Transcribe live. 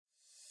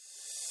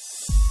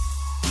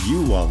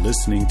You are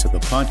listening to the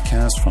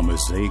podcast from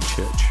Mosaic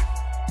Church.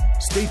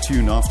 Stay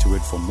tuned after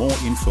it for more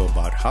info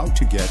about how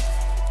to get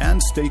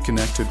and stay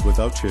connected with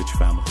our church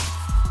family.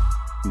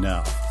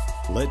 Now,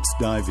 let's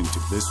dive into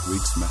this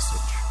week's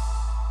message.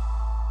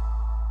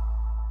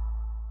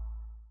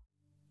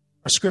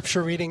 Our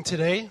scripture reading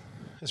today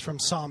is from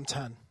Psalm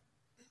 10.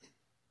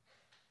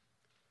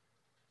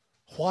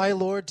 Why,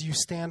 Lord, do you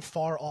stand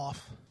far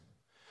off?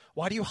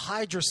 Why do you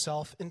hide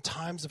yourself in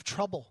times of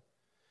trouble?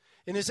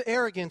 In his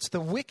arrogance, the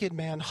wicked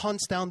man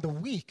hunts down the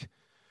weak,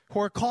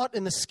 who are caught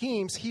in the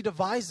schemes he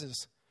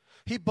devises.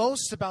 He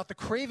boasts about the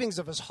cravings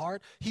of his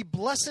heart. He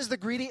blesses the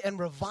greedy and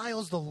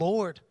reviles the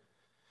Lord.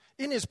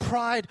 In his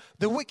pride,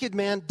 the wicked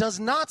man does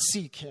not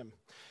seek him.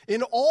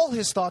 In all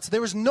his thoughts,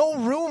 there is no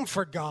room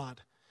for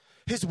God.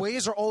 His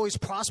ways are always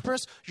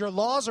prosperous. Your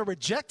laws are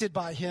rejected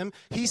by him.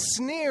 He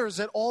sneers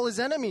at all his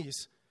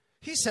enemies.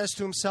 He says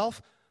to himself,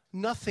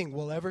 nothing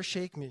will ever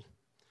shake me.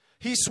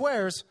 He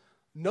swears,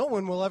 no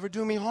one will ever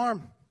do me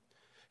harm.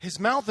 His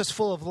mouth is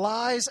full of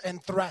lies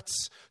and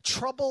threats.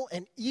 Trouble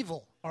and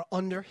evil are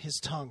under his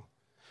tongue.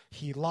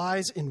 He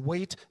lies in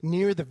wait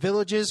near the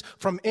villages.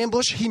 From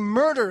ambush, he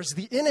murders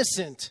the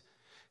innocent.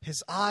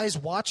 His eyes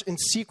watch in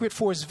secret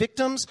for his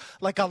victims.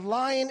 Like a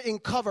lion in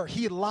cover,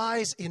 he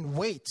lies in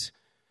wait.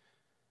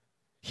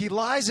 He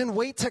lies in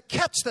wait to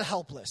catch the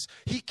helpless.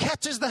 He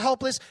catches the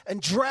helpless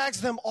and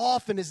drags them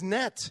off in his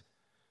net.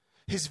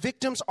 His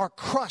victims are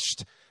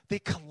crushed. They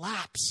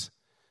collapse.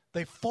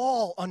 They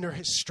fall under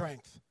his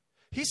strength.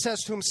 He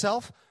says to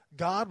himself,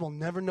 God will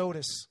never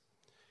notice.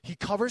 He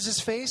covers his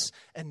face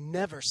and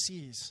never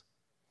sees.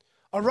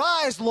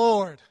 Arise,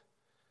 Lord.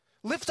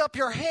 Lift up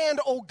your hand,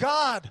 O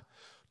God.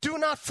 Do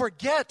not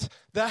forget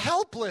the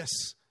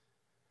helpless.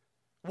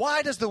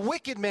 Why does the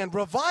wicked man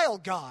revile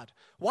God?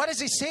 Why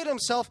does he say to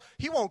himself,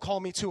 he won't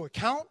call me to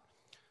account?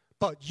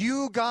 But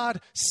you,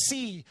 God,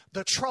 see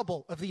the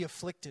trouble of the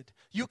afflicted.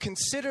 You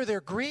consider their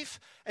grief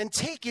and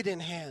take it in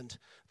hand.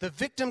 The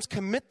victims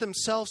commit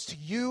themselves to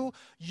you.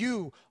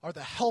 You are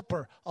the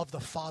helper of the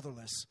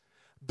fatherless.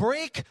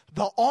 Break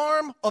the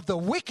arm of the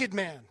wicked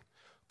man.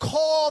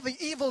 Call the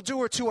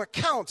evildoer to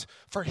account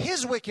for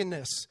his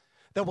wickedness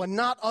that would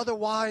not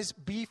otherwise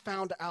be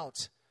found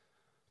out.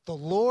 The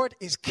Lord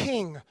is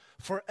king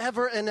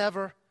forever and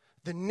ever.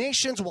 The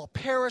nations will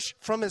perish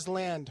from his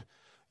land.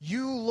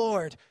 You,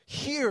 Lord,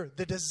 hear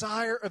the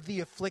desire of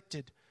the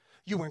afflicted.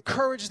 You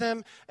encourage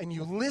them and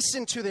you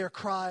listen to their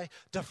cry,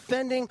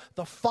 defending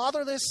the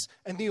fatherless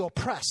and the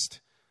oppressed,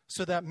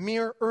 so that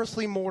mere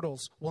earthly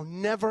mortals will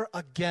never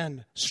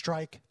again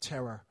strike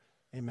terror.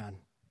 Amen.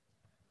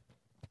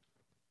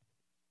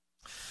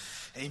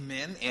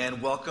 Amen,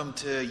 and welcome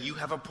to You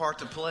Have a Part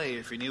to Play.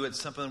 If you're new, it's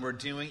something we're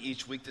doing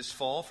each week this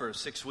fall for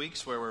 6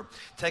 weeks, where we're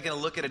taking a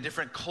look at a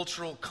different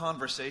cultural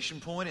conversation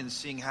point and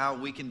seeing how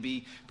we can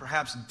be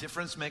perhaps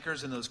difference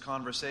makers in those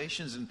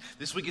conversations. And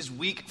this week is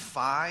week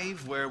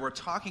 5, where we're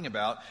talking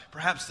about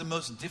perhaps the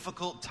most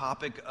difficult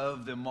topic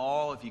of them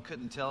all, if you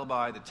couldn't tell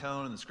by the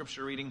tone and the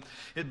scripture reading.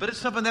 But it's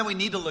something that we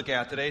need to look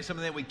at today,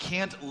 something that we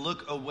can't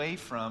look away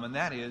from, and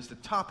that is the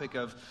topic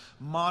of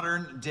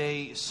modern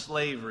day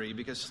slavery,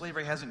 because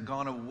slavery hasn't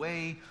gone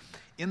away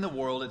in the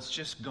world, it's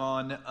just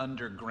gone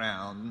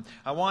underground.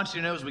 I want you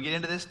to know, as we get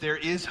into this, there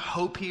is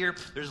hope here.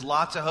 There's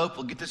lots of hope.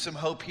 We'll get to some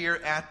hope here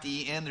at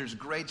the end. There's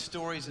great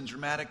stories and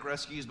dramatic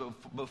rescues, but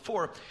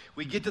before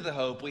we get to the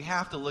hope, we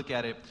have to look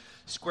at it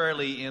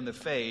squarely in the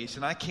face.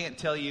 And I can't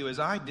tell you, as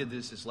I did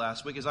this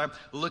last week, as I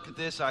looked at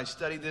this, I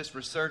studied this,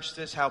 researched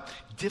this, how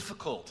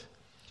difficult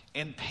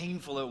and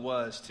painful it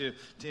was to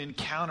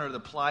encounter the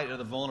plight of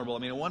the vulnerable. I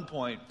mean, at one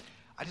point,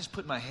 I just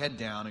put my head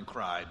down and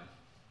cried.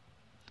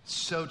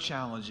 So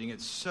challenging.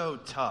 It's so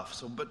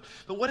tough. But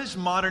what does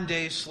modern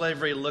day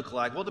slavery look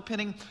like? Well,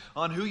 depending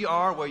on who you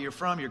are, where you're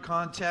from, your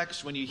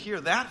context, when you hear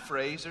that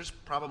phrase, there's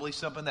probably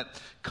something that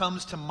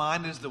comes to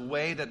mind as the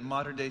way that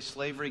modern day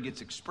slavery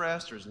gets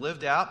expressed or is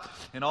lived out.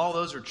 And all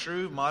those are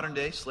true. Modern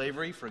day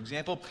slavery, for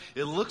example,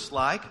 it looks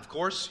like, of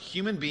course,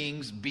 human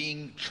beings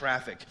being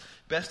trafficked.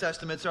 Best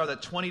estimates are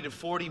that 20 to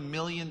 40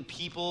 million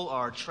people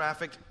are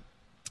trafficked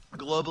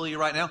globally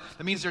right now.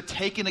 That means they're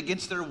taken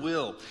against their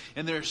will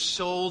and they're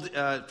sold sold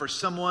to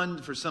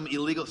someone for some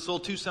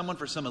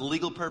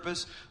illegal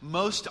purpose,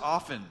 most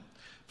often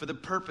for the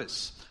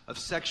purpose of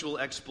sexual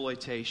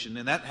exploitation.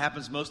 And that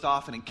happens most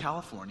often in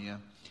California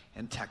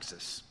and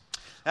Texas.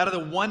 Out of the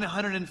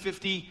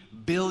 $150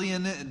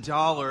 billion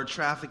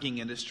trafficking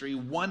industry,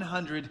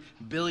 $100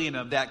 billion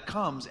of that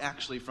comes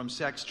actually from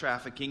sex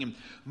trafficking. And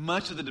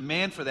much of the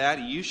demand for that,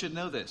 you should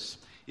know this,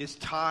 is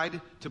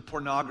tied to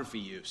pornography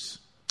use.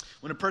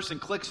 When a person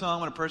clicks on,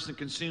 when a person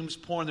consumes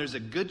porn, there's a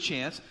good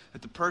chance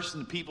that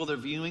the people they're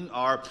viewing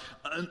are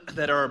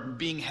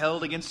being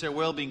held against their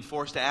will, being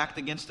forced to act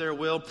against their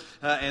will,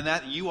 and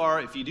that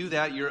if you do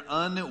that, you're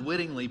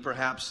unwittingly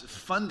perhaps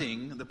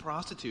funding the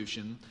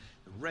prostitution,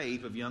 the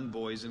rape of young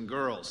boys and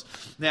girls.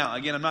 Now,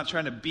 again, I'm not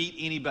trying to beat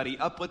anybody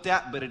up with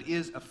that, but it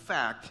is a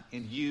fact,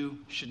 and you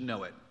should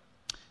know it.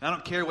 I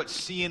don't care what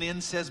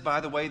CNN says, by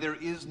the way, there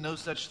is no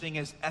such thing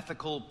as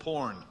ethical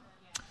porn.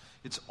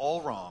 It's all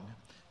wrong.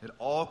 It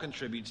all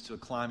contributes to a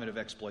climate of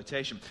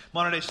exploitation.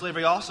 Modern-day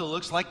slavery also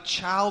looks like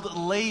child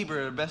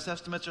labor. Best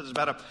estimates are there's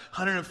about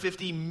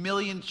 150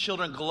 million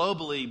children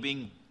globally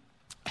being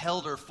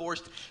held or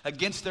forced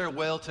against their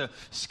will to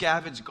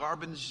scavenge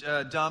garbage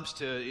dumps,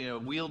 to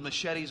wield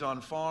machetes on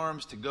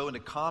farms, to go into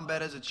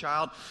combat as a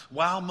child,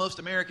 while most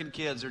American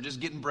kids are just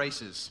getting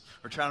braces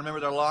or trying to remember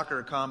their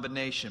locker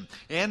combination.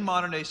 And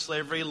modern-day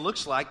slavery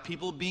looks like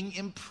people being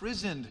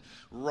imprisoned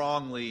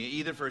wrongly,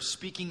 either for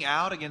speaking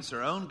out against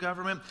their own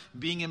government,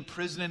 being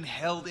imprisoned and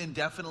held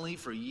indefinitely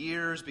for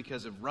years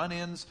because of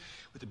run-ins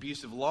with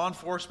abusive law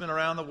enforcement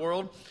around the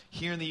world.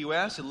 Here in the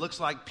U.S., it looks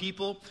like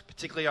people,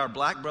 particularly our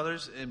black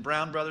brothers and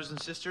brown brothers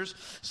and sisters,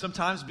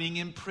 sometimes being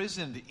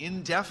imprisoned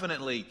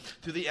indefinitely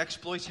through the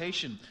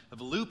exploitation of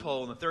a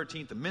loophole in the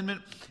 13th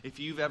Amendment. If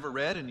you've ever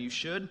read, and you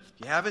should,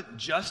 if you haven't,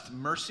 Just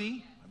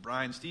Mercy by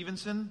Brian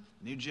Stevenson,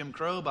 New Jim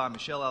Crow by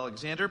Michelle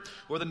Alexander,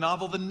 or the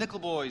novel The Nickel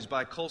Boys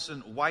by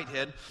Colson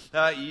Whitehead.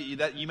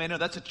 You may know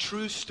that's a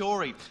true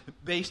story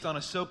based on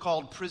a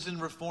so-called prison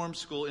reform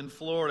school in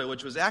Florida,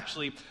 which was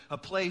actually a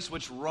place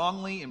which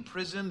wrongly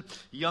imprisoned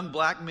young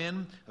black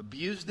men,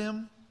 abused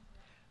them,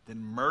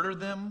 then murdered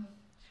them,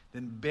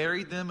 then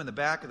buried them in the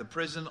back of the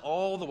prison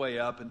all the way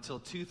up until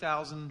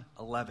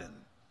 2011.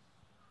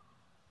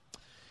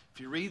 If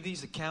you read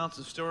these accounts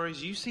of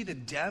stories, you see the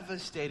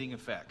devastating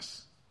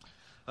effects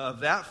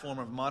of that form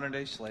of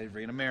modern-day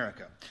slavery in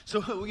America.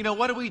 So,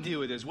 what do we do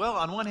with this? Well,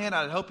 on one hand,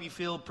 I hope you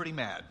feel pretty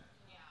mad.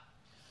 Yeah.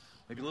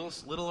 Maybe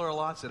little or a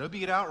lot said. I hope you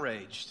get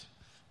outraged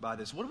by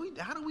this.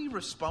 How do we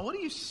respond? What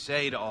do you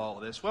say to all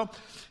of this? Well,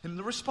 in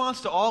the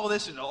response to all of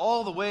this and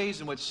all the ways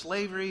in which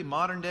slavery,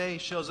 modern day,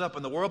 shows up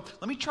in the world,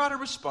 let me try to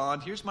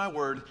respond, here's my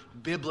word,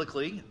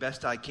 biblically,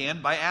 best I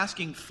can, by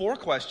asking 4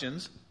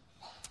 questions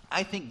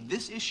I think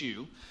this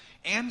issue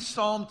and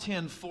Psalm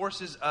 10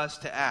 forces us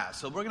to ask.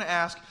 So we're going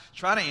to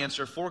try to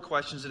answer 4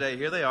 questions today.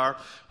 Here they are.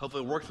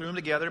 Hopefully we'll work through them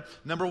together.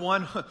 Number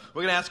 1, we're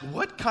going to ask,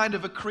 what kind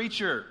of a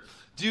creature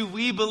do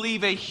we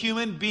believe a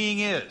human being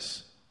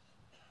is?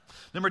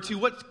 Number 2,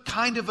 what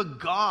kind of a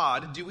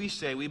God do we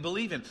say we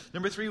believe in?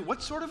 Number 3,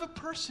 what sort of a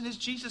person is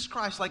Jesus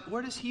Christ? Like,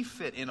 where does he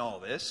fit in all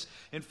this?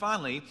 And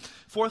finally,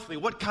 4thly,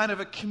 what kind of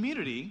a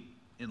community,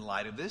 in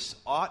light of this,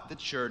 ought the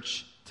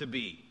church to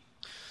be?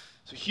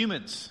 So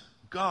humans,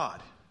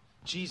 God,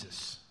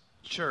 Jesus,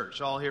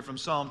 church, all here from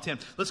Psalm 10.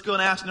 Let's go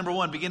and ask number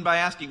 1. Begin by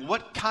asking,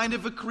 what kind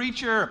of a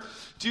creature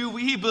do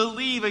we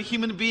believe a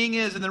human being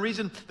is? And the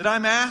reason that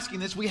I'm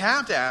asking this, we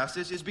have to ask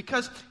this, is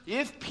because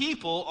if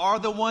people are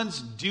the ones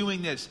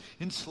doing this,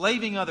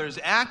 enslaving others,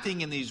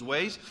 acting in these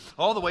ways,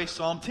 all the way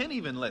Psalm 10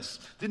 even lists,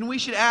 then we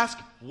should ask,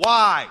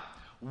 why?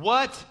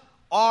 What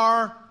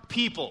are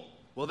people?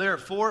 Well, there are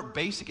 4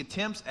 basic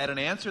attempts at an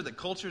answer that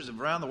cultures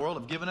around the world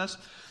have given us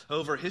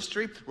over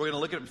history. We're going to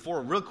look at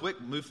 4 real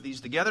quick, move these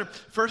together.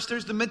 First,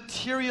 there's the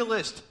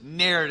materialist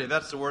narrative.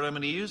 That's the word I'm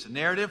going to use,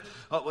 narrative.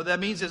 What that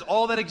means is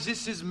all that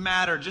exists is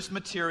matter, just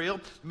material.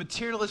 The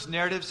materialist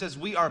narrative says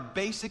we are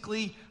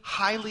basically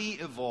highly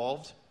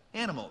evolved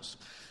animals.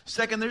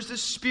 Second, there's the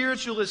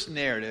spiritualist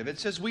narrative. It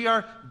says we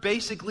are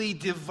basically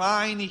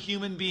divine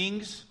human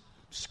beings,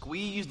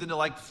 squeezed into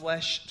like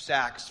flesh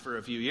sacks for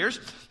a few years.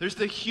 There's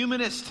the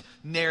humanist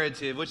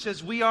narrative, which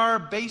says we are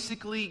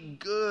basically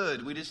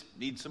good. We just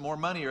need some more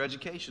money or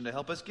education to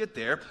help us get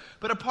there.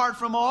 But apart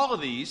from all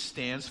of these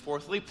stands,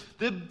 4thly,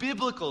 the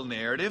biblical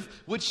narrative,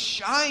 which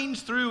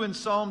shines through in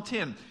Psalm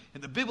 10.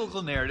 And the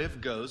biblical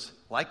narrative goes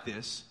like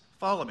this.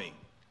 Follow me.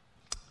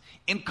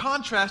 In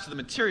contrast to the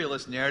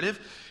materialist narrative,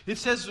 it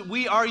says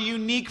we are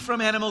unique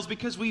from animals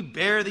because we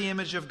bear the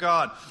image of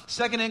God.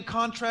 Second, in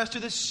contrast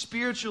to the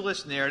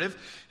spiritualist narrative,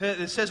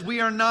 it says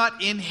we are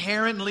not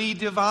inherently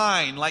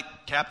divine. Like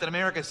Captain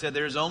America said,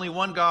 there's only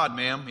one God,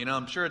 ma'am.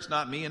 I'm sure it's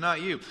not me and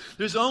not you.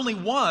 There's only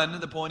one,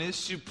 the point is,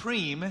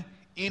 supreme,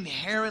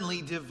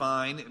 inherently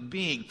divine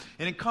being.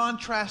 And in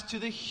contrast to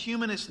the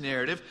humanist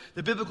narrative,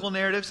 the biblical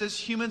narrative says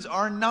humans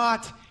are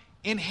not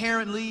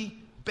inherently,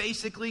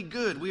 basically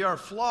good. We are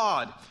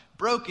flawed,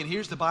 broken.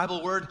 Here's the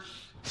Bible word,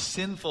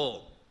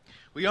 sinful.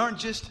 We aren't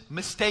just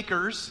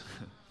mistakers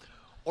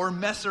or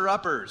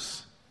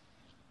messer-uppers.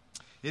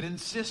 It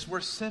insists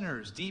we're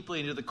sinners deeply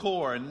into the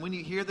core. And when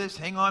you hear this,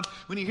 hang on.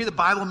 When you hear the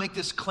Bible make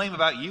this claim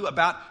about you,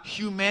 about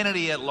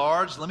humanity at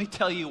large, let me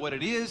tell you what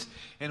it is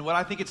and what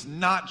I think it's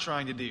not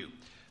trying to do.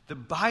 The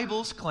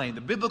Bible's claim,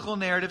 the biblical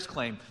narrative's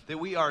claim that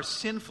we are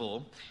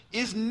sinful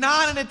is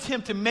not an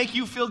attempt to make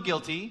you feel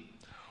guilty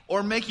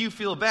or make you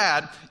feel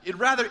bad.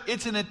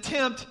 It's an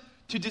attempt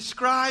to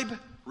describe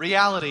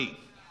reality.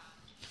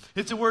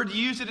 It's a word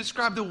used to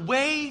describe the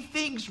way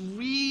things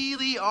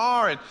really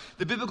are. And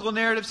the biblical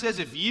narrative says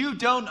if you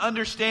don't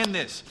understand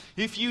this,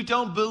 if you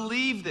don't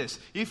believe this,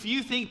 if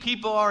you think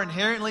people are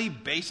inherently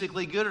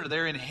basically good or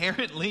they're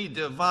inherently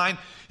divine,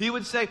 he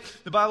would say,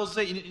 the Bible will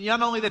say,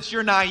 not only that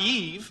you're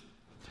naive,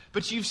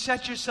 but you've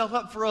set yourself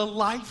up for a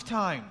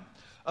lifetime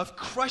of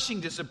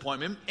crushing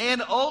disappointment,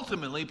 and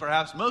ultimately,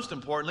 perhaps most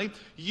importantly,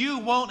 you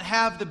won't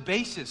have the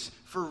basis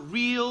for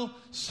real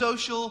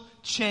social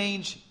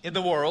change in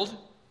the world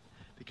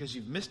because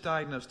you've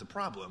misdiagnosed the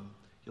problem.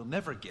 you'll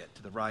never get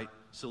to the right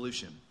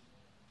solution.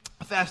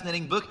 A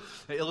fascinating book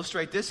to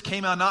illustrate this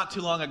came out not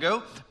too long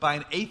ago by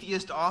an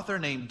atheist author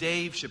named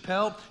Dave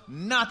Chappelle.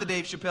 Not the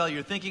Dave Chappelle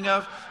you're thinking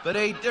of, but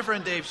a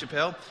different Dave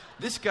Chappelle.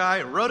 This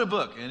guy wrote a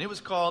book, and it was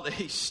called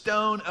A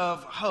Stone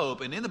of Hope.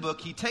 And in the book,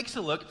 he takes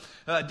a look,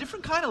 a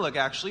different kind of look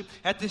actually,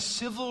 at the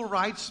civil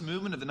rights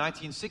movement of the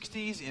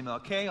 1960s,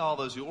 MLK, all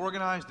those who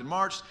organized and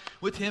marched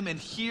with him. And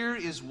here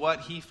is what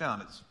he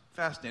found. It's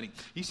fascinating.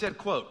 He said,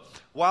 quote,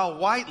 "While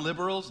white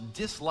liberals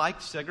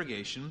disliked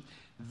segregation,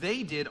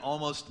 they did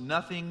almost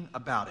nothing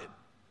about it.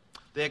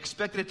 They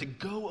expected it to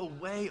go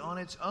away on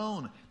its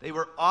own. They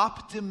were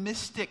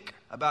optimistic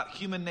about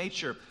human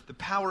nature, the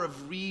power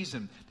of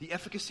reason, the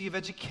efficacy of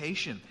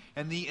education,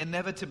 and the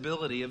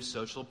inevitability of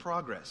social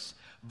progress.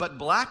 But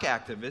black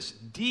activists,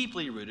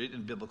 deeply rooted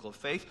in biblical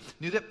faith,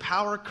 knew that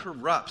power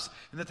corrupts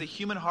and that the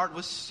human heart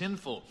was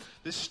sinful.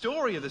 The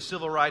story of the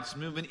civil rights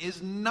movement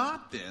is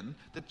not, then,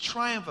 the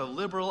triumph of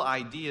liberal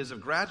ideas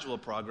of gradual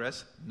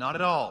progress, not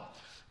at all.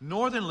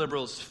 Northern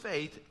liberals'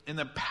 faith in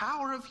the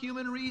power of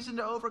human reason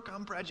to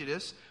overcome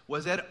prejudice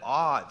was at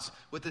odds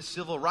with the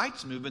civil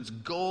rights movement's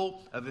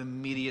goal of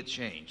immediate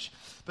change.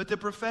 But the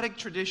prophetic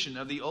tradition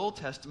of the Old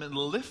Testament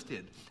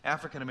lifted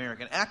African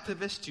American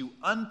activists to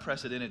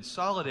unprecedented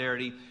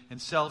solidarity and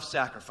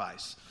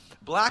self-sacrifice.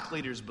 Black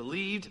leaders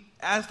believed,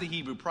 as the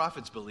Hebrew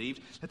prophets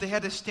believed, that they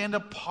had to stand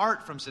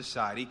apart from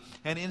society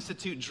and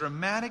institute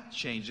dramatic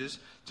changes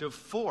to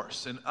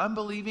force an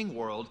unbelieving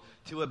world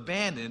to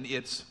abandon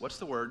its, what's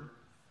the word?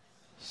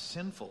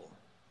 Sinful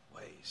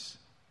ways.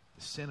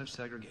 The sin of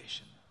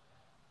segregation.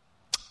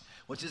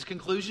 What's his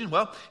conclusion?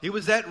 Well, it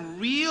was that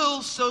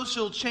real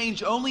social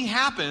change only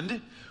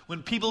happened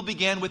when people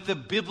began with the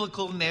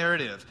biblical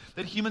narrative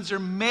that humans are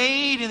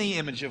made in the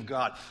image of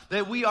God,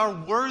 that we are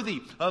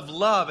worthy of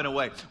love in a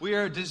way. We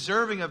are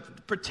deserving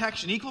of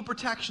protection, equal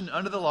protection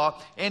under the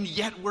law, and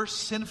yet we're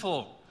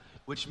sinful,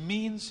 which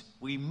means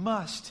we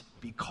must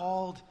be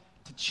called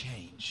to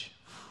change.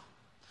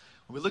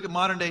 When we look at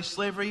modern-day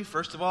slavery,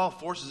 first of all, it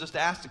forces us to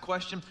ask the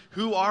question,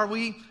 who are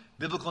we?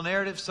 Biblical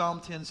narrative,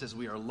 Psalm 10 says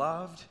we are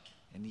loved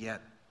and yet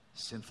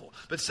sinful.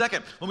 But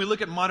second, when we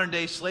look at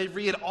modern-day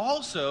slavery, it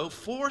also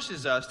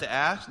forces us to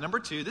ask, number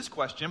two, this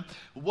question,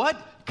 what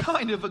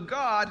kind of a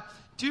God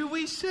do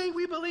we say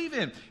we believe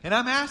in? And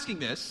I'm asking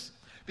this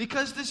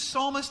because the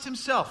psalmist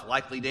himself,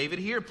 likely David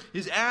here,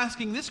 is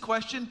asking this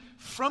question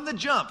from the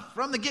jump,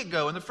 from the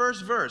get-go in the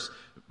first verse.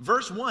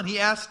 Verse 1, he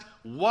asked,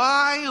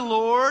 "Why,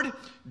 Lord,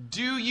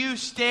 do you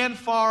stand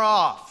far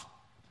off?"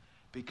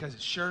 Because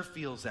it sure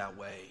feels that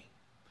way.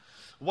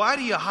 Why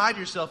do you hide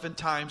yourself in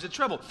times of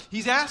trouble?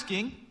 He's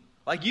asking,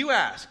 like you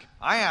ask,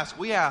 I ask,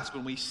 we ask,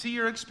 when we see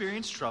or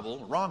experience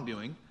trouble,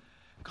 wrongdoing,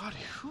 God,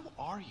 who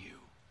are you?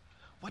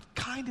 What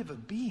kind of a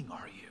being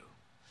are you?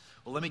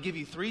 Well, let me give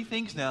you three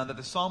things now that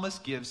the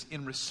psalmist gives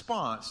in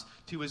response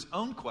to his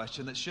own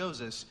question that shows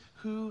us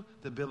who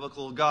the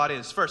biblical God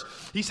is. First,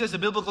 he says the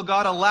biblical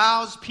God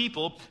allows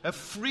people a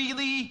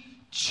freely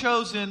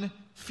chosen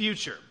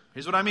future.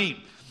 Here's what I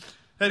mean.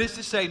 That is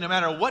to say, no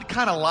matter what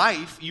kind of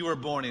life you were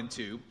born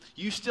into,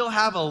 you still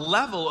have a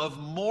level of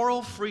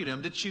moral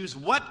freedom to choose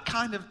what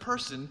kind of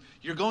person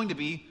you're going to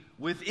be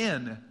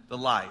within the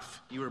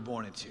life you were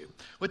born into.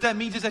 What that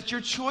means is that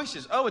your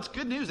choices, it's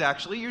good news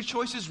actually, your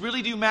choices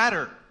really do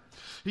matter.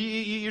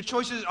 Your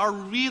choices are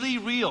really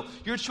real.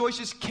 Your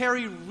choices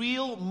carry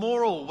real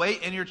moral weight,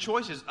 and your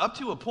choices, up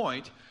to a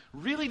point,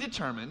 really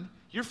determine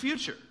your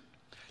future.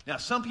 Now,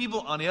 some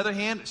people, on the other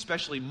hand,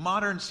 especially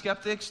modern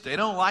skeptics, they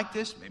don't like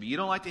this. Maybe you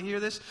don't like to hear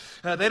this.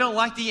 They don't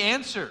like the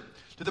answer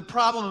to the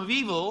problem of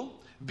evil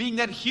being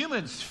that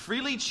humans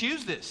freely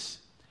choose this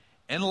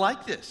and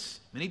like this.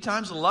 Many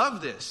times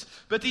love this.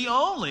 But the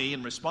only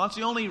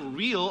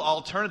real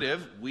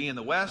alternative we in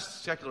the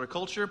West, secular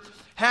culture,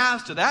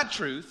 has to that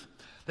truth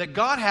that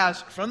God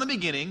has, from the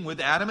beginning, with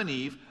Adam and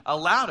Eve,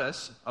 allowed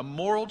us a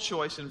moral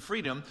choice and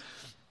freedom.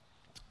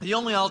 The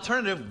only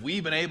alternative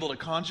we've been able to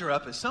conjure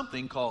up is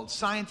something called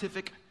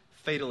scientific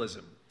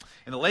fatalism.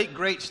 And the late,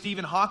 great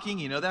Stephen Hawking,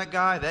 you know that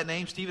guy, that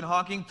name, Stephen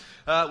Hawking,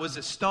 was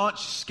a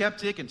staunch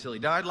skeptic until he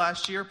died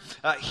last year.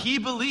 He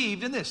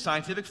believed in this,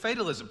 scientific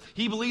fatalism.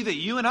 He believed that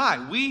you and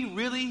I, we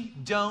really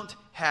don't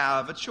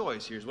have a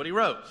choice. Here's what he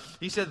wrote.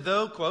 He said,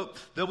 quote,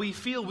 though we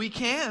feel we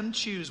can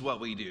choose what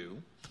we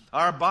do,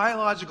 our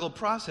biological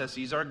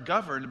processes are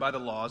governed by the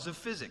laws of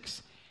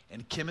physics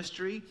and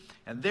chemistry,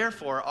 and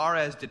therefore are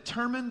as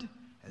determined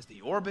as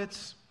the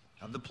orbits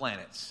of the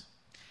planets.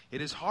 It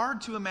is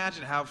hard to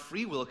imagine how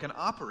free will can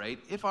operate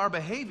if our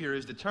behavior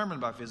is determined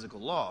by physical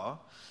law,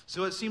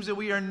 so it seems that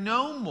we are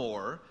no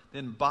more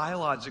than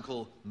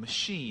biological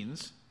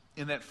machines,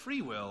 and that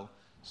free will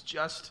is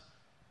just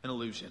an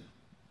illusion.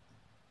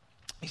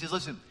 He says,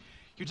 listen,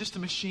 you're just a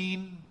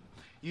machine.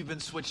 You've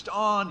been switched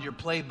on, your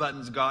play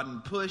button's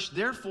gotten pushed.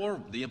 Therefore,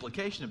 the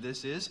implication of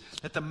this is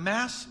that the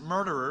mass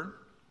murderer,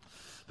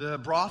 the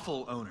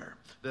brothel owner,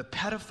 the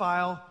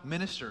pedophile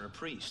minister or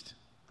priest,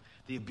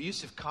 the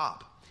abusive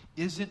cop,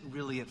 isn't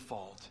really at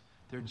fault.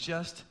 They're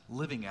just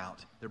living out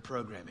their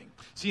programming.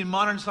 See, in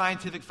modern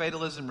scientific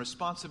fatalism,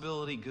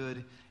 responsibility,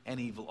 good, and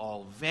evil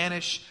all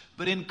vanish.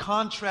 But in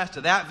contrast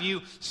to that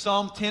view,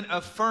 Psalm 10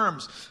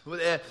 affirms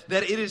that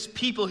it is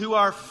people who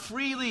are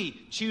freely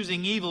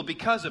choosing evil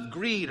because of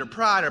greed or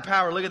pride or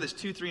power. Look at this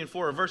 2, 3, and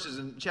 4 verses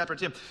in chapter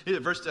 10.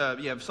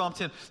 Psalm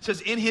 10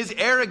 says, in his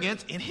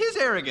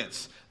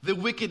arrogance, the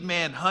wicked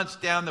man hunts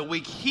down the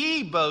weak.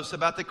 He boasts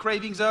about the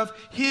cravings of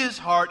his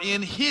heart.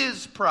 In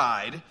his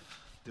pride,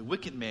 the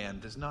wicked man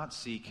does not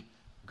seek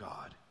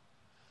God.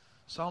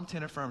 Psalm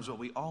 10 affirms what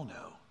we all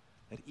know,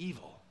 that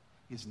evil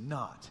is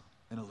not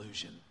an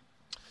illusion.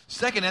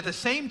 Second, at the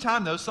same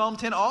time, though, Psalm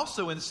 10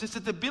 also insists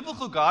that the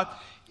biblical God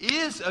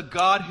is a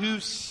God who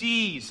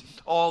sees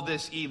all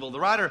this evil. The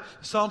writer of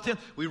Psalm 10,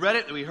 we read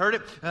it, we heard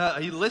it.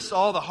 He lists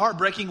all the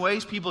heartbreaking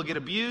ways people get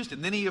abused,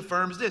 and then he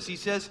affirms this. He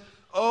says,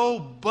 oh,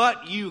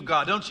 but you,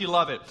 God, don't you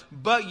love it?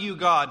 But you,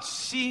 God,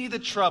 see the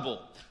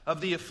trouble of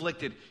the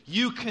afflicted.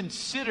 You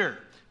consider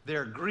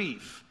their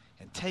grief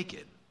and take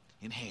it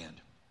in hand.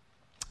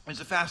 There's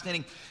a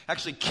fascinating,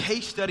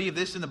 case study of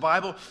this in the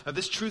Bible, of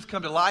this truth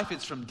come to life.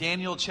 It's from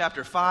Daniel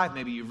chapter 5.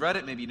 Maybe you've read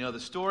it. Maybe you know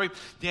the story.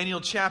 Daniel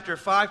chapter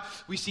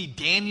 5. We see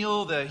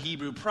Daniel, the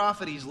Hebrew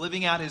prophet. He's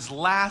living out his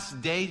last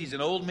days. He's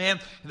an old man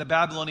in the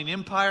Babylonian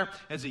Empire.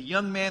 As a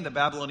young man, the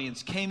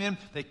Babylonians came in.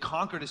 They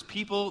conquered his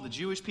people, the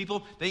Jewish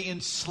people. They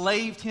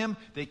enslaved him.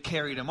 They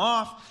carried him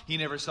off. He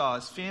never saw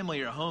his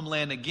family or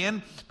homeland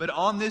again. But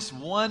on this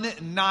one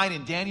night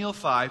in Daniel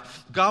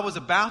 5, God was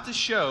about to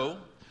show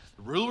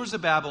the rulers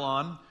of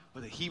Babylon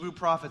what the Hebrew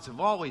prophets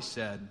have always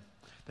said,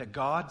 that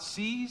God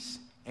sees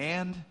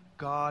and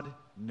God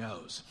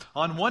knows.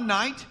 On one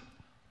night,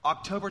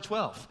 October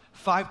 12th,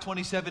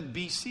 527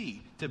 BC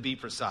to be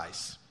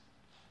precise.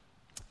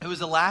 It was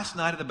the last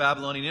night of the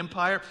Babylonian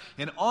Empire,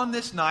 and on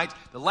this night,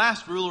 the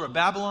last ruler of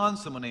Babylon,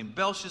 someone named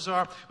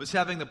Belshazzar, was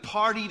having the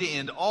party to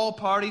end all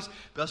parties.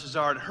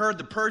 Belshazzar had heard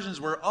the Persians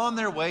were on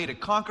their way to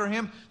conquer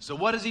him, so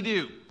what does he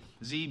do?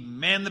 Does he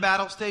man the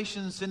battle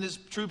stations, send his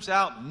troops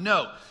out?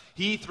 No.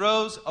 He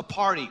throws a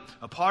party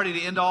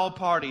to end all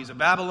parties, a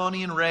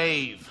Babylonian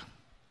rave.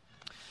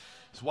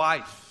 His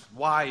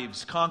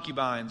wives,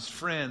 concubines,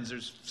 friends,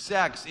 there's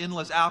sex,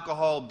 endless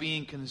alcohol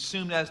being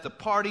consumed. As the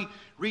party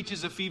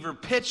reaches a fever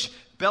pitch,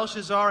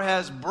 Belshazzar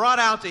has brought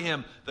out to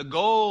him the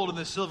gold and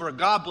the silver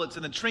goblets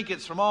and the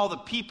trinkets from all the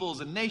peoples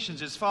and nations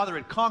his father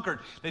had conquered,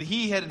 that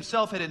he had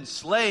himself had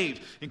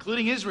enslaved,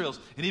 including Israel's.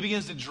 And he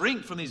begins to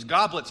drink from these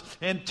goblets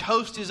and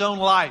toast his own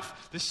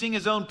life, to sing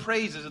his own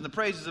praises and the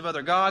praises of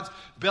other gods.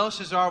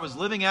 Belshazzar was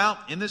living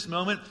out, in this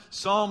moment,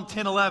 Psalm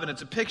 10:11.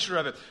 It's a picture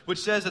of it, which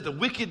says that the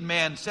wicked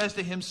man says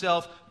to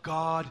himself,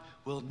 God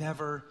will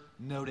never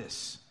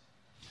notice.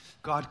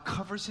 God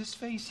covers his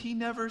face. He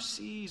never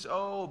sees.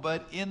 Oh,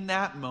 but in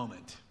that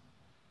moment,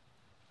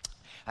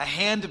 a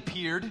hand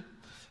appeared.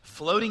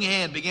 Floating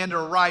hand began to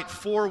write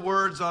 4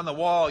 words on the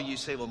wall. You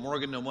say, well,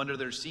 Morgan, no wonder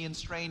they're seeing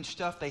strange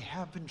stuff. They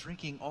have been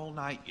drinking all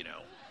night, you know.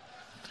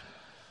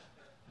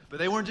 But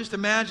they weren't just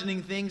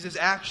imagining things as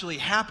actually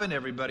happened.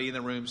 Everybody in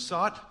the room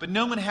saw it. But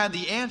no one had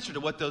the answer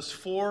to what those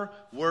 4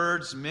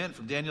 words meant.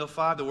 From Daniel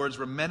 5, the words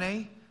were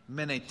mene,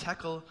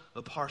 tekel,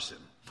 upharsin.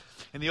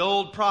 And the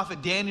old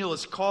prophet Daniel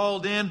is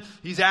called in.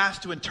 He's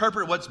asked to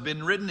interpret what's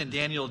been written, and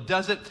Daniel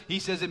does it. He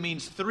says it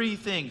means 3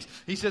 things.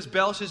 He says,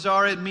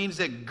 Belshazzar, it means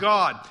that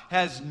God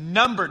has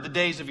numbered the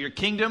days of your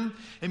kingdom.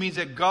 It means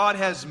that God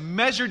has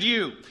measured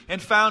you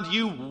and found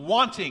you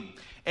wanting.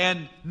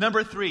 And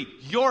number 3,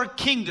 your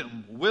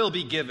kingdom will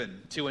be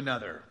given to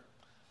another.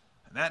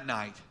 And that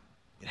night,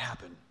 it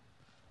happened.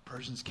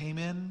 Persians came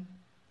in,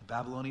 the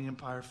Babylonian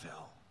Empire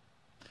fell.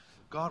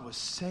 God was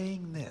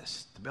saying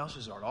this to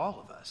Belshazzar, to all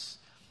of us.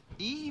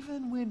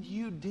 Even when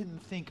you didn't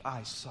think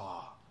I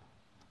saw.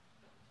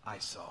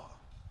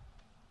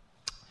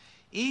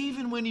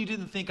 Even when you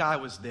didn't think I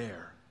was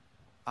there.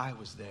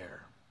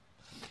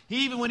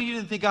 Even when you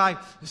didn't think I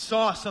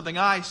saw something,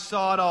 I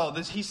saw it all.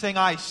 He's saying,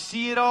 I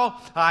see it all.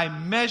 I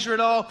measure it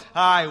all.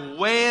 I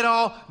weigh it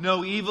all.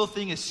 No evil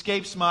thing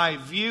escapes my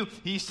view.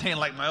 He's saying,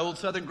 like my old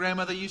Southern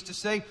grandmother used to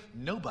say,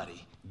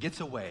 nobody gets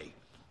away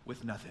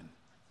with nothing.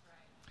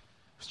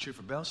 It's true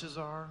for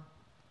Belshazzar.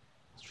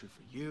 It's true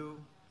for you.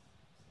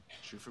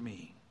 It's true for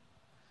me.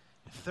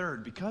 And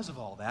third, because of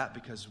all that,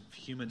 because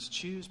humans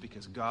choose,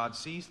 because God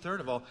sees, third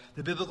of all,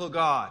 the biblical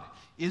God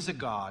is a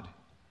God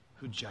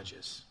who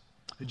judges.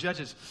 Who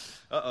judges.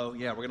 We're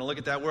going to look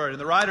at that word. And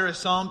the writer of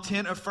Psalm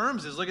 10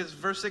 affirms this. Look at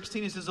verse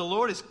 16. He says, the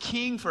Lord is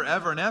king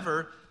forever and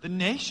ever. The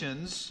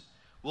nations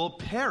will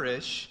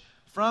perish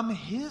from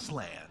his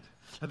land.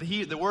 Now,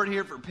 the word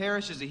here for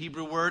perish is the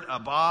Hebrew word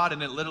abad,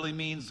 and it literally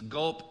means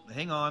gulp.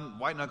 Hang on,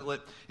 white knuckle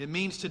it. It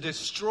means to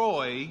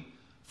destroy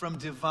from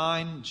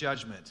divine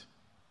judgment.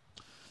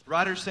 The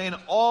writer is saying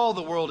all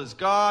the world is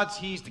God's.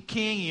 He's the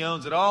king. He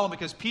owns it all. And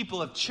because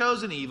people have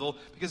chosen evil,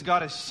 because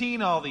God has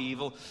seen all the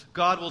evil,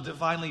 God will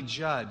divinely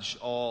judge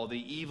all the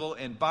evil.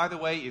 And by the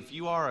way, if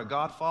you are a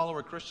God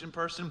follower, Christian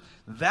person,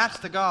 that's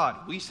the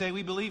God we say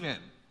we believe in.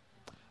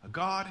 A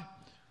God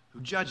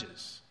who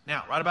judges.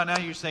 Now, right about now,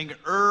 you're saying,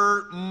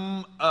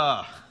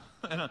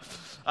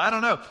 I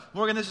don't know.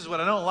 Morgan, this is what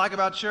I don't like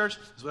about church.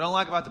 This is what I don't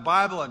like about the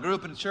Bible. I grew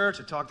up in church.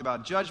 I talked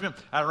about judgment.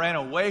 I ran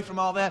away from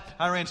all that.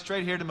 I ran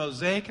straight here to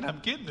Mosaic, and I'm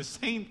getting the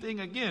same thing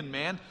again,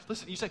 man.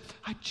 Listen, you say,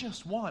 I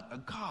just want a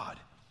God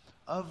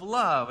of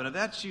love. And if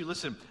that's you,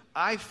 listen,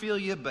 I feel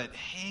you, but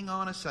hang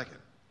on a second.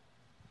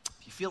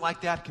 If you feel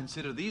like that,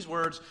 consider these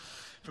words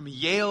from a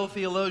Yale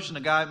theologian, a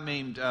guy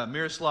named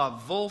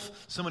Miroslav Volf,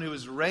 someone who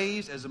was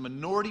raised as a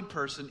minority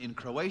person in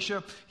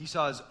Croatia. He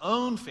saw his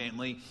own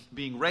family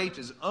being raped,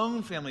 his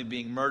own family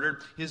being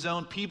murdered, his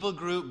own people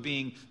group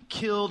being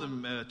killed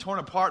and torn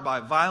apart by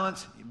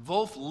violence.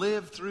 Volf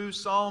lived through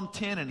Psalm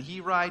 10, and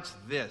he writes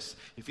this.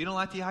 If you don't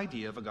like the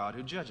idea of a God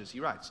who judges,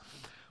 he writes,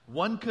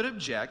 one could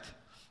object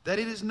that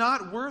it is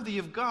not worthy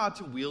of God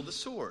to wield the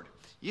sword.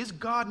 Is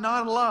God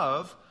not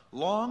love,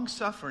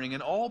 long-suffering,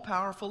 and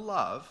all-powerful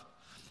love?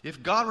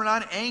 If God were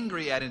not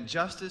angry at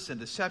injustice and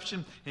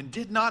deception and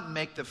did not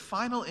make the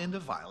final end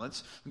of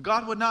violence,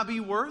 God would not be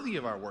worthy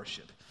of our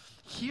worship.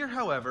 Here,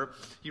 however,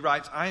 he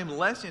writes, I am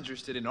less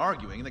interested in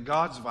arguing that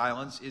God's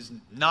violence is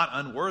not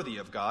unworthy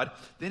of God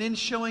than in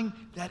showing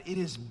that it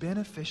is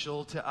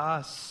beneficial to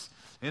us.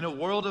 In a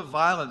world of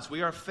violence,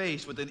 we are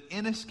faced with an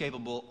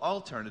inescapable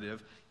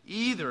alternative,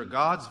 either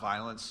God's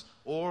violence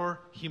or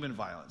human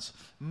violence.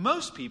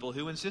 Most people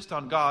who insist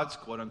on God's,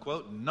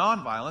 quote-unquote,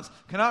 nonviolence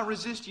cannot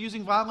resist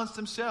using violence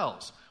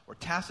themselves or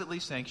tacitly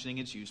sanctioning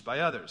its use by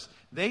others.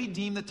 They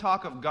deem the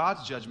talk of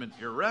God's judgment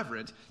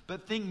irreverent,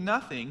 but think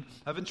nothing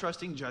of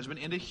entrusting judgment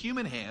into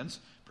human hands,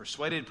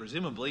 persuaded,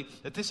 presumably,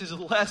 that this is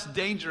less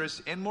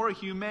dangerous and more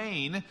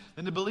humane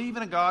than to believe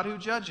in a God who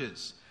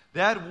judges.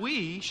 That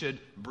we should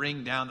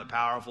bring down the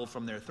powerful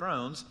from their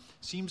thrones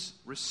seems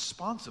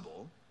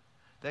responsible.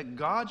 That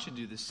God should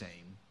do the same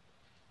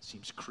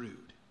seems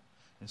crude.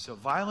 And so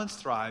violence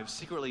thrives,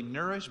 secretly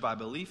nourished by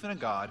belief in a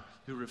God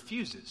who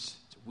refuses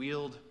to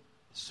wield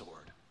the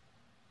sword.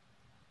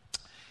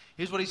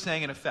 Here's what he's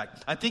saying in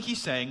effect. I think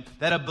he's saying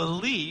that a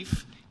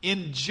belief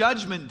in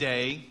Judgment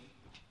Day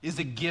is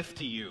a gift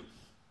to you.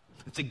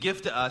 It's a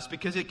gift to us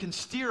because it can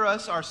steer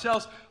us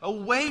ourselves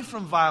away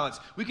from violence.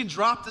 We can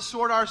drop the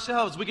sword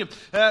ourselves. We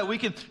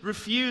can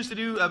refuse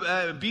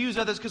to abuse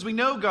others because we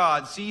know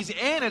God sees,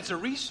 and it's a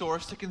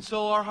resource to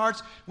console our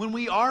hearts when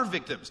we are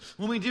victims,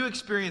 when we do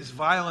experience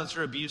violence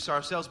or abuse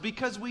ourselves,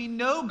 because we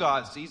know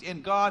God sees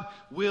and God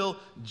will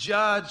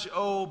judge.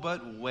 Oh,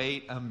 but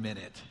wait a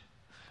minute.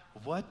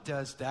 What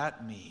does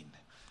that mean?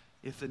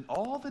 If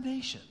all the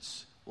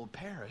nations will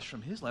perish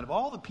from his land, if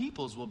all the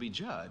peoples will be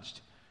judged,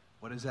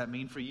 what does that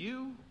mean for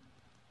you?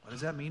 What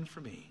does that mean for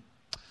me?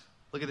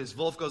 Look at this.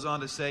 Volf goes on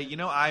to say,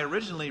 I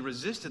originally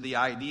resisted the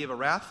idea of a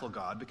wrathful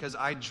God because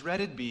I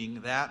dreaded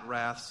being that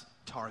wrath's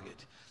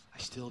target. I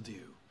still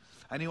do.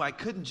 I knew I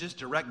couldn't just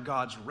direct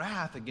God's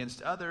wrath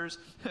against others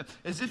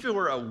as if it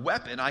were a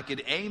weapon I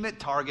could aim at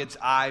targets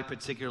I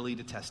particularly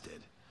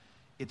detested.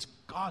 It's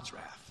God's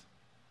wrath,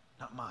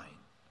 not mine.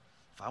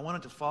 If I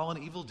want it to fall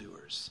on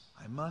evildoers,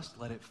 I must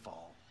let it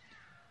fall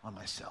on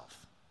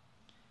myself.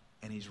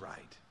 And he's right.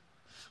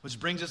 Which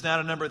brings us now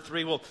to number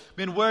 3. Well,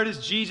 where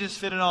does Jesus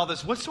fit in all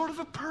this? What sort of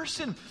a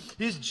person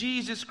is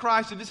Jesus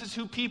Christ? And this is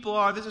who people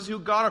are. This is who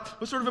God are.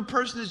 What sort of a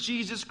person is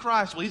Jesus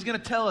Christ? Well, he's going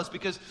to tell us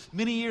because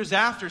many years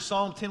after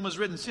Psalm 10 was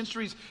written,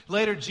 centuries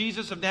later,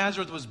 Jesus of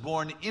Nazareth was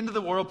born into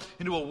the world,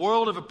 into a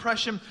world of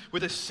oppression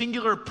with a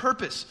singular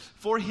purpose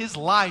for his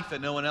life that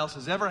no one else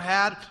has ever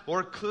had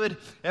or could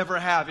ever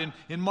have.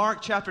 In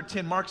Mark chapter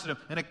 10, Mark's in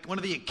one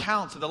of the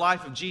accounts of the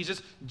life of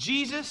Jesus.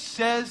 Jesus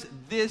says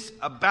this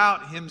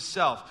about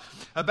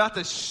himself, about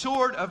the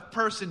sort of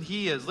person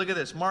he is. Look at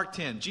this, Mark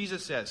 10.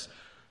 Jesus says,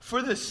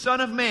 for the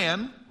Son of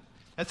Man,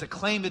 that's a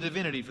claim to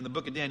divinity from the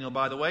book of Daniel,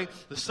 by the way.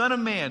 The Son of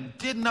Man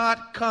did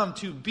not come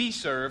to be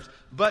served,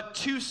 but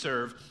to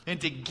serve,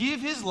 and to give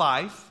his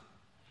life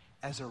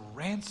as a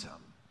ransom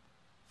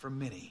for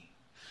many.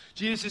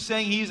 Jesus is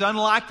saying he's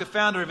unlike the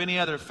founder of any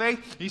other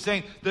faith. He's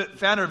saying the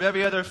founder of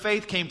every other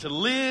faith came to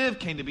live,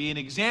 came to be an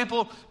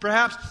example,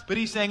 perhaps. But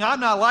he's saying, I'm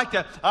not like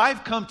that.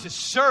 I've come to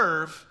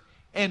serve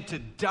and to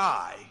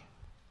die.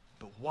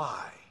 But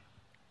why?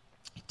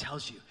 He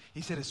tells you.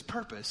 He said his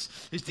purpose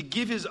is to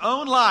give his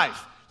own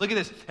life, look at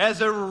this,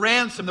 as a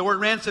ransom. The word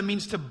ransom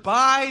means to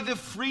buy the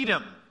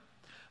freedom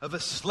of a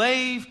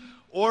slave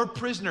or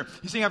prisoner.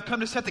 He's saying, I've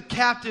come to set the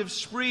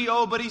captives free.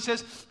 Oh, but he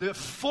says,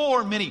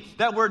 for many.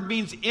 That word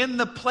means in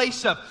the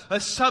place of, a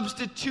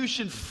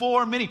substitution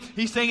for many.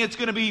 He's saying it's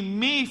going to be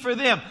me for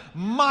them,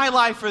 my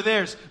life for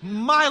theirs,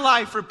 my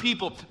life for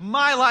people,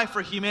 my life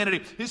for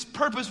humanity. His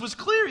purpose was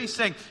clear. He's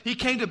saying he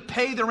came to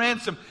pay the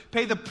ransom,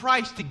 pay the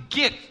price to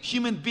get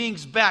human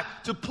beings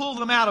back, to pull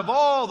them out of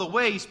all the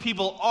ways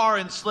people are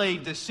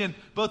enslaved to sin,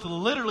 both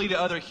literally to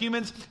other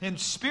humans and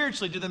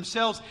spiritually to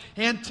themselves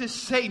and to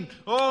Satan.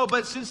 Oh,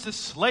 but since the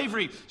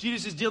slavery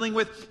Jesus is dealing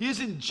with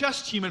isn't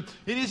just human,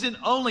 it isn't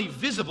only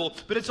visible,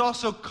 but it's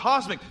also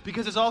cosmic,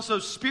 because it's also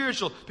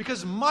spiritual,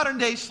 because modern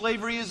day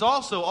slavery is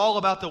also all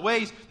about the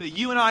ways that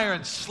you and I are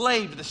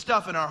enslaved to the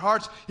stuff in our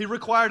hearts. It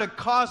required a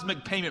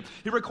cosmic payment.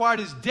 It required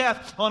his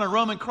death on a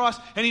Roman cross.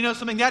 And you know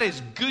something? That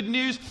is good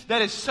news.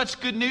 That is such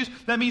good news.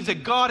 That means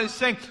that God is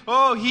saying,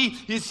 oh, he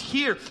is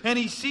here and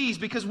he sees.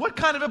 Because what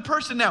kind of a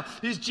person now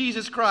is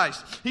Jesus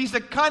Christ? He's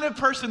the kind of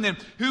person then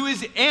who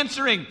is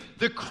answering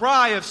the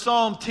cry of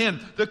Psalm 10,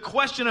 the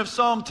question of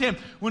Psalm 10.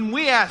 When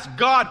we ask,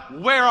 God,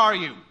 where are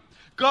you?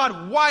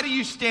 God, why do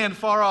you stand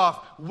far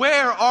off?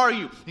 Where are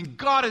you? And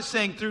God is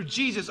saying through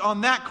Jesus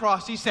on that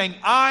cross, he's saying,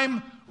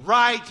 I'm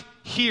right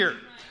here.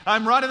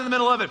 I'm right in the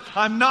middle of it.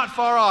 I'm not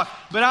far off,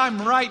 but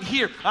I'm right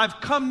here. I've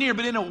come near,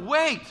 but in a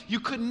way you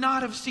could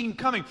not have seen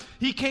coming.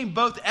 He came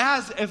both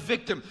as a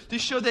victim to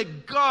show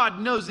that God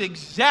knows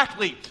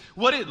exactly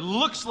what it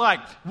looks like,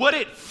 what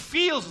it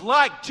feels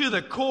like to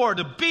the core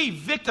to be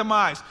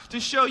victimized, to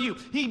show you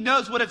he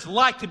knows what it's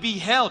like to be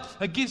held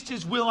against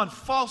his will on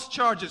false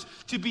charges,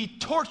 to be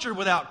tortured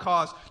without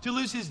cause, to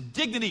lose his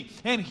dignity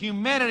and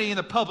humanity in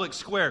the public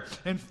square,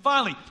 and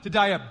finally to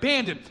die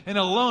abandoned and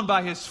alone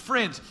by his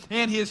friends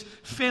and his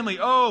family.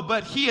 Oh,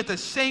 but he at the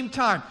same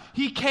time,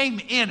 he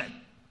came in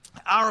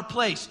our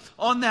place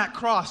on that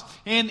cross.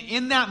 And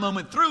in that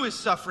moment, through his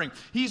suffering,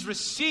 he's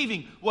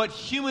receiving what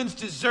humans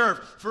deserve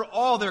for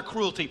all their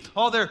cruelty,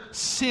 all their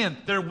sin,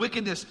 their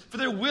wickedness, for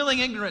their willing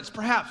ignorance,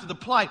 perhaps, of the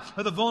plight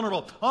of the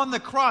vulnerable. On the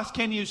cross,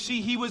 can you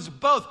see, he was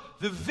both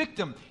the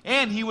victim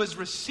and he was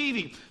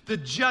receiving the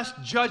just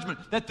judgment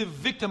that the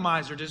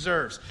victimizer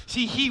deserves.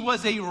 See, he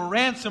was a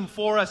ransom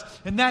for us,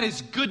 and that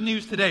is good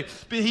news today.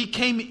 But he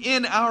came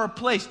in our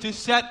place to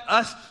set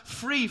us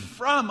free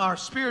from our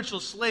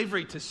spiritual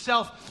slavery to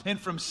self and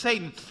from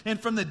Satan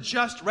and from the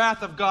just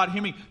wrath of God.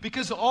 Hear me,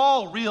 because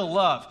all real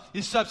love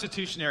is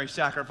substitutionary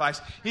sacrifice.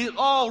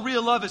 All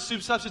real love is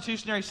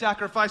substitutionary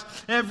sacrifice.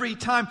 Every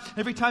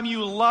time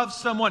you love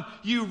someone,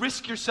 you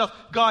risk yourself.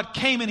 God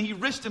came and he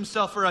risked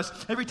himself for us.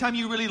 Every time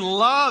you really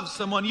love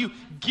someone, you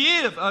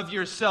give of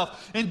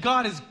yourself. And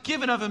God has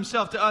given of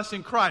himself to us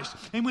in Christ.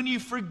 And when you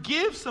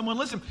forgive someone,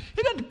 listen,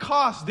 it doesn't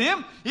cost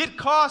them, it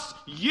costs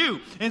you.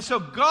 And so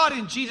God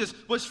in Jesus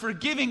was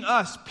forgiving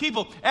us,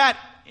 people, at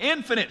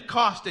infinite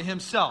cost to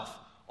himself,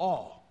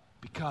 all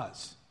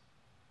because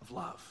of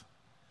love.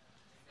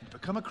 And to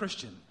become a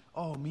Christian,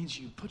 means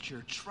you put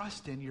your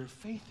trust in, your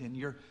faith in,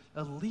 your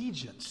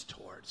allegiance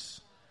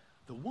towards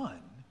the one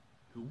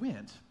who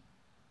went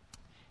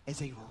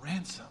as a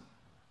ransom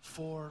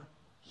for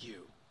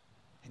you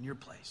in your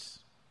place.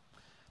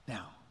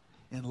 Now,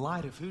 in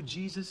light of who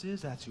Jesus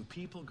is, that's who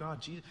people,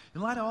 God, Jesus,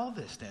 in light of all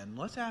this then,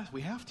 let's ask,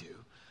 we have to,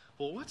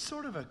 well, what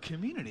sort of a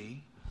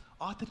community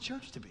ought the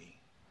church to be?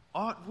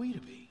 Ought we to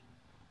be?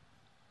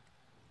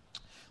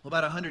 Well,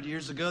 about 100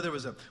 years ago, there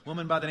was a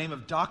woman by the name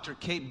of Dr.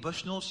 Kate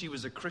Bushnell. She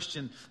was a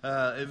Christian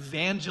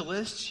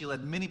evangelist. She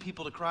led many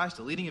people to Christ,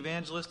 a leading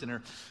evangelist in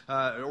her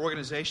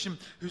organization,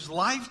 whose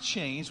life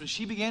changed when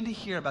she began to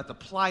hear about the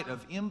plight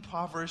of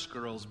impoverished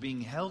girls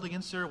being held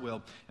against their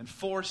will and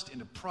forced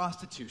into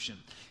prostitution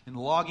in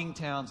logging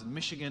towns in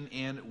Michigan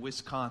and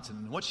Wisconsin.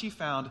 And what she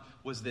found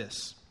was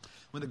this.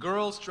 When the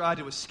girls tried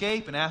to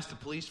escape and asked the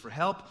police for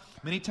help,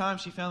 many times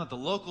she found that the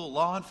local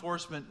law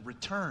enforcement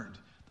returned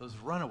those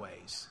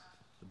runaways,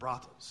 the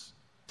brothels.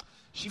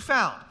 She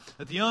found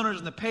that the owners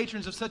and the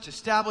patrons of such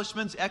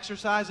establishments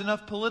exercise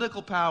enough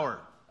political power,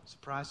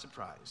 surprise,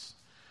 surprise,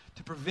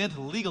 to prevent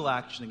legal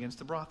action against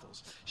the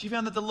brothels. She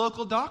found that the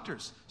local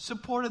doctors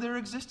supported their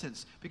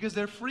existence because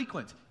their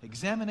frequent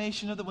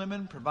examination of the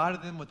women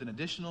provided them with an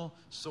additional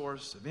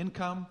source of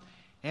income.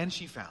 And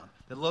she found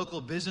that local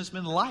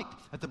businessmen liked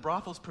that the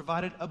brothels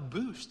provided a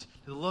boost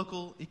to the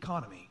local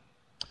economy.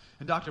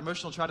 And Dr.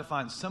 Bushnell tried to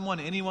find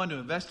anyone to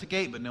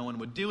investigate, but no one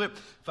would do it.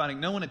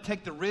 Finding no one to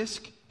take the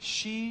risk,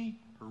 she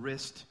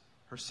risked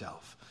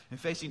herself. And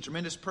facing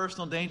tremendous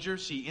personal danger,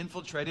 she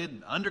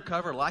infiltrated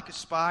undercover like a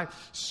spy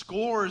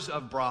scores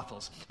of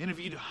brothels,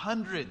 interviewed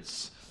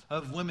hundreds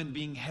of women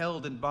being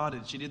held in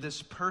bondage. She did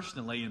this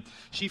personally, and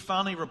she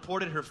finally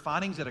reported her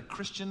findings at a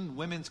Christian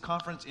women's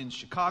conference in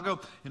Chicago.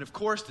 And of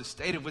course, the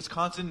state of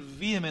Wisconsin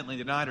vehemently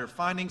denied her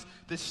findings.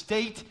 The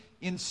state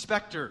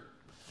inspector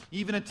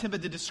even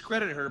attempted to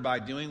discredit her by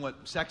doing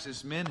what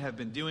sexist men have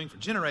been doing for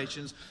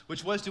generations,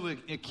 which was to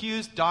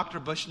accuse Dr.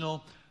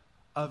 Bushnell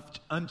of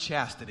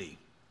unchastity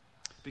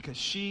because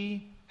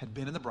she had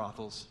been in the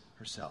brothels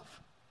herself.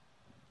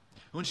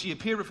 When she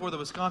appeared before the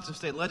Wisconsin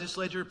State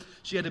Legislature,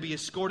 she had to be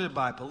escorted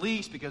by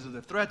police because of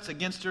the threats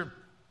against her.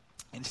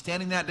 And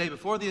standing that day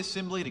before the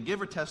assembly to give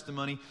her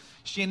testimony,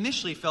 she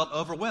initially felt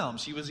overwhelmed.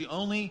 She was the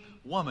only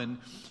woman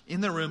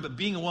in the room, but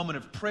being a woman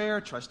of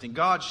prayer, trusting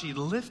God, she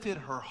lifted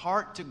her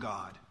heart to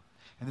God.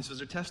 And this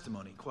was her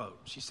testimony, quote,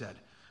 she said,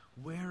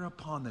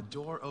 "Whereupon the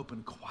door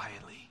opened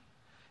quietly,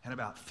 and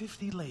about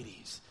 50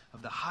 ladies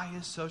of the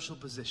highest social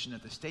position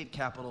at the state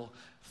capitol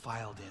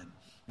filed in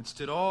and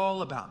stood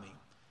all about me.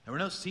 There were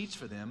no seats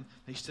for them.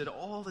 They stood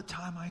all the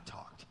time I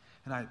talked.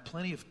 And I had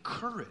plenty of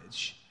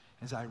courage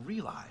as I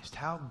realized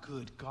how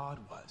good God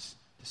was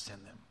to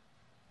send them.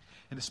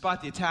 And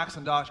despite the attacks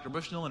on Dr.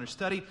 Bushnell and her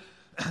study,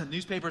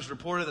 newspapers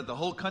reported that the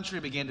whole country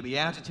began to be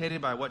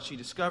agitated by what she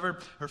discovered.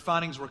 Her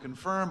findings were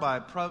confirmed by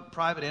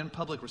private and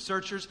public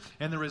researchers,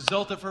 and the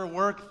result of her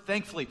work,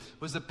 thankfully,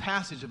 was the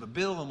passage of a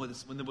bill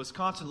in the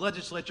Wisconsin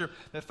legislature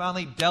that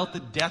finally dealt the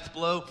death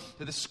blow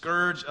to the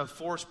scourge of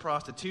forced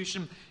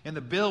prostitution. And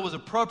the bill was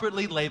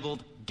appropriately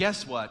labeled,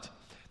 guess what?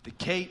 The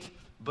Kate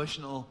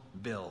Bushnell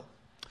Bill.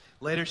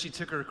 Later, she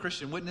took her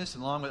Christian witness,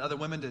 along with other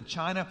women, to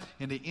China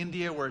and to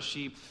India, where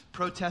she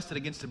protested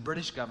against the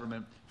British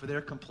government for their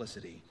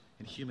complicity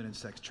in human and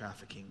sex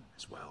trafficking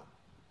as well.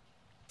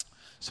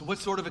 So what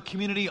sort of a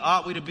community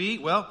ought we to be?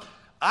 Well,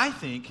 I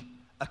think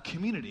a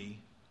community,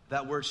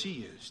 that word she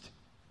used,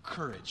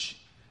 courage.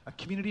 A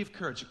community of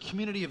courage, a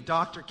community of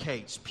Dr.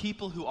 Kates,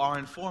 people who are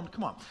informed,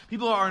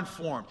 people who are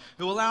informed,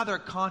 who allow their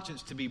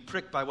conscience to be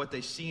pricked by what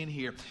they see and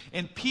hear,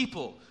 and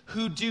people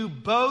who do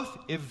both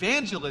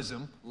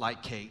evangelism,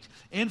 like Kate,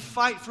 and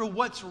fight for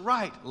what's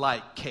right,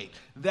 like Kate.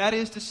 That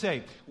is to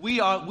say, we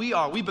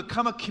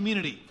become a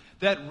community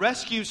that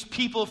rescues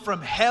people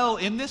from hell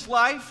in this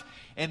life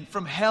and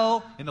from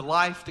hell in the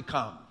life to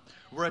come.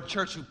 We're a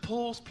church who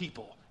pulls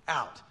people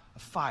out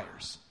of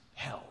fires,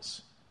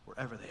 hells,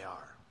 wherever they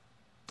are.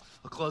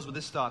 I'll close with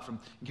this thought from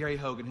Gary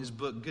Hogan, his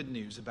book, Good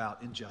News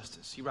About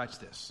Injustice. He writes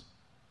this: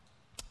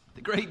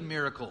 the great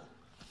miracle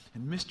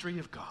and mystery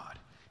of God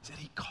is that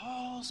He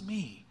calls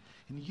me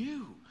and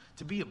you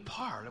to be a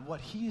part of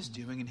what He is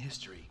doing in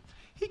history.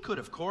 He could,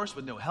 of course,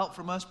 with no help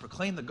from us,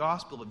 proclaim the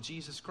gospel of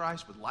Jesus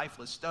Christ with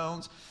lifeless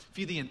stones,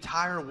 feed the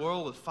entire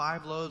world with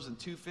 5 loaves and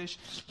 2 fish,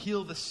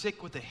 heal the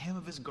sick with the hem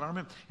of His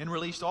garment, and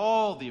release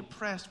all the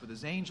oppressed with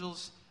His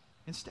angels.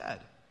 Instead,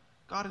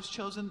 God has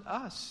chosen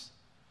us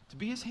to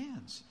be His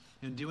hands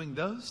in doing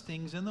those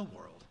things in the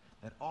world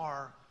that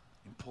are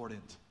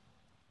important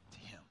to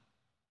Him.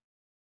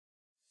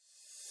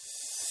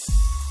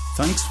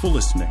 Thanks for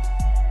listening.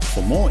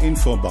 For more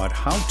info about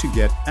how to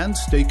get and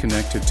stay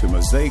connected to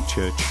Mosaic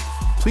Church,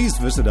 please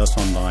visit us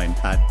online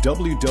at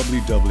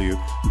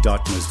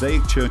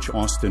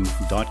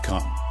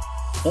www.mosaicchurchaustin.com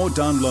or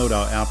download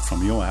our app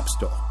from your app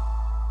store.